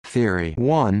Theory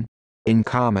 1. In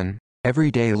common,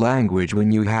 everyday language,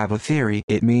 when you have a theory,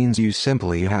 it means you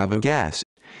simply have a guess.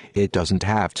 It doesn't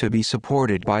have to be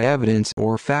supported by evidence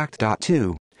or fact.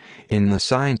 2. In the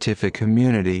scientific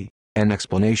community, an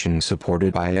explanation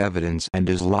supported by evidence and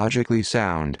is logically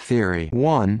sound. Theory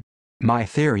 1. My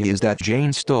theory is that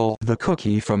Jane stole the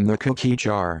cookie from the cookie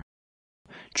jar.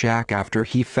 Jack after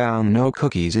he found no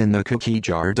cookies in the cookie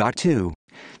jar. 2.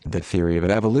 The theory of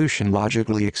evolution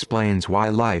logically explains why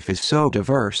life is so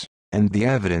diverse, and the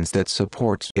evidence that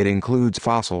supports it includes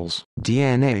fossils,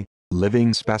 DNA,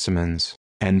 living specimens,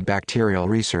 and bacterial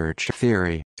research.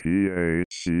 Theory. Theory.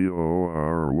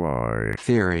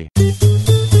 Theory.